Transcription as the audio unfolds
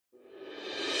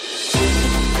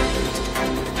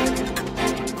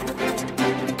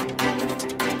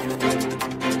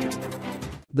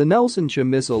The Nelson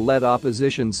Chamisa-led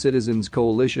Opposition Citizens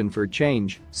Coalition for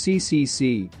Change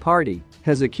 (CCC) party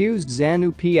has accused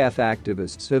Zanu PF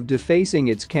activists of defacing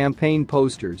its campaign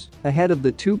posters ahead of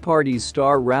the two parties'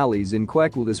 star rallies in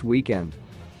Kwekwe this weekend.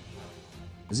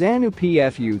 Zanu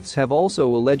PF youths have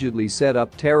also allegedly set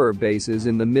up terror bases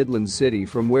in the Midland city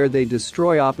from where they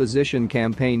destroy opposition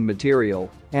campaign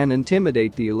material and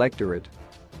intimidate the electorate.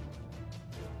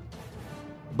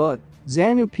 But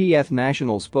Zanu PF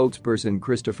national spokesperson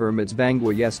Christopher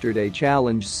Mtsvangwa yesterday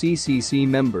challenged CCC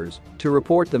members to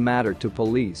report the matter to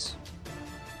police.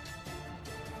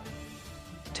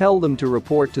 "Tell them to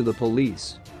report to the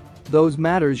police. Those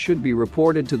matters should be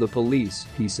reported to the police,"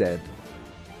 he said.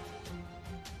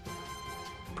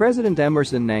 President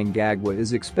Emmerson Mnangagwa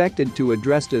is expected to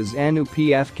address the Zanu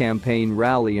PF campaign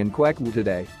rally in Kwekwe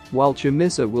today, while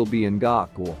Chamisa will be in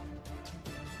Kwekwe.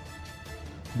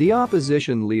 The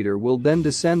opposition leader will then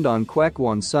descend on Kwekwe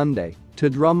on Sunday to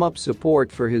drum up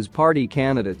support for his party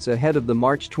candidates ahead of the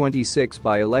March 26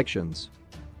 by-elections.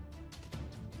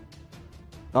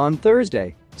 On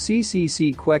Thursday,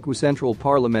 CCC Kwekwe Central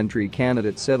Parliamentary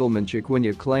candidate Settlement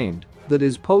Chikwenya claimed that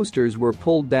his posters were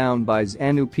pulled down by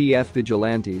Zanu PF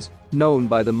vigilantes, known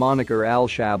by the moniker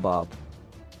Al-Shabaab.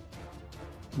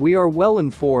 "We are well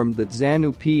informed that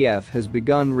Zanu PF has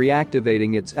begun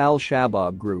reactivating its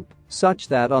Al-Shabaab group, such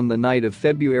that on the night of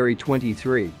February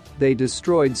 23, they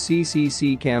destroyed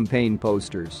CCC campaign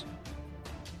posters.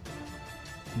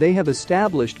 They have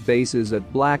established bases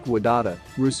at Black Wadata,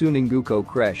 Rusuninguko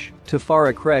Creche,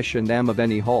 Tafara Creche and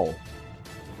Amaveni Hall.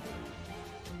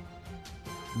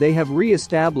 They have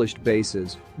re-established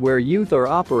bases where youth are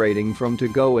operating from to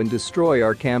go and destroy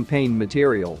our campaign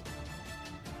material.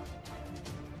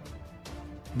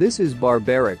 This is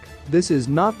barbaric. This is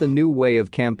not the new way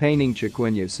of campaigning,"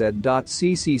 Chikwenya said.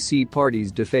 CCC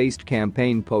party's defaced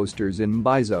campaign posters in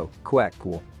Mbizo,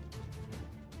 Kwekwe.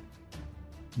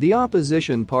 The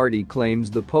opposition party claims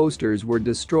the posters were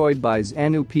destroyed by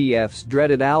Zanu PF's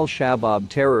dreaded Al-Shabaab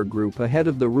terror group ahead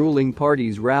of the ruling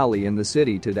party's rally in the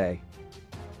city today.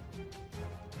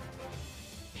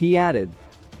 He added,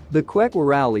 "The Kwekwe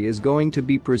rally is going to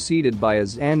be preceded by a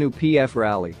Zanu PF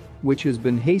rally, which has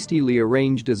been hastily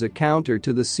arranged as a counter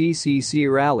to the CCC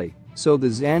rally, so the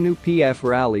Zanu PF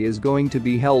rally is going to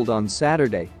be held on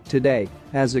Saturday, today,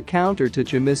 as a counter to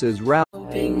Chamisa's rally."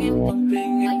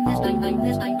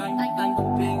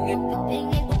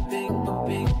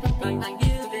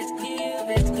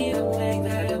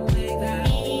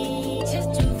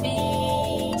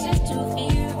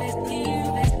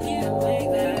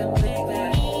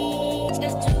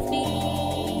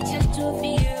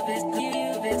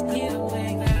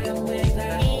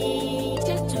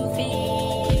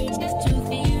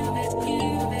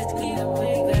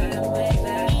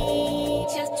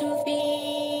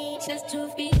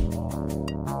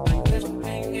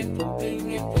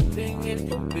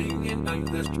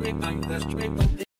 I'm the street.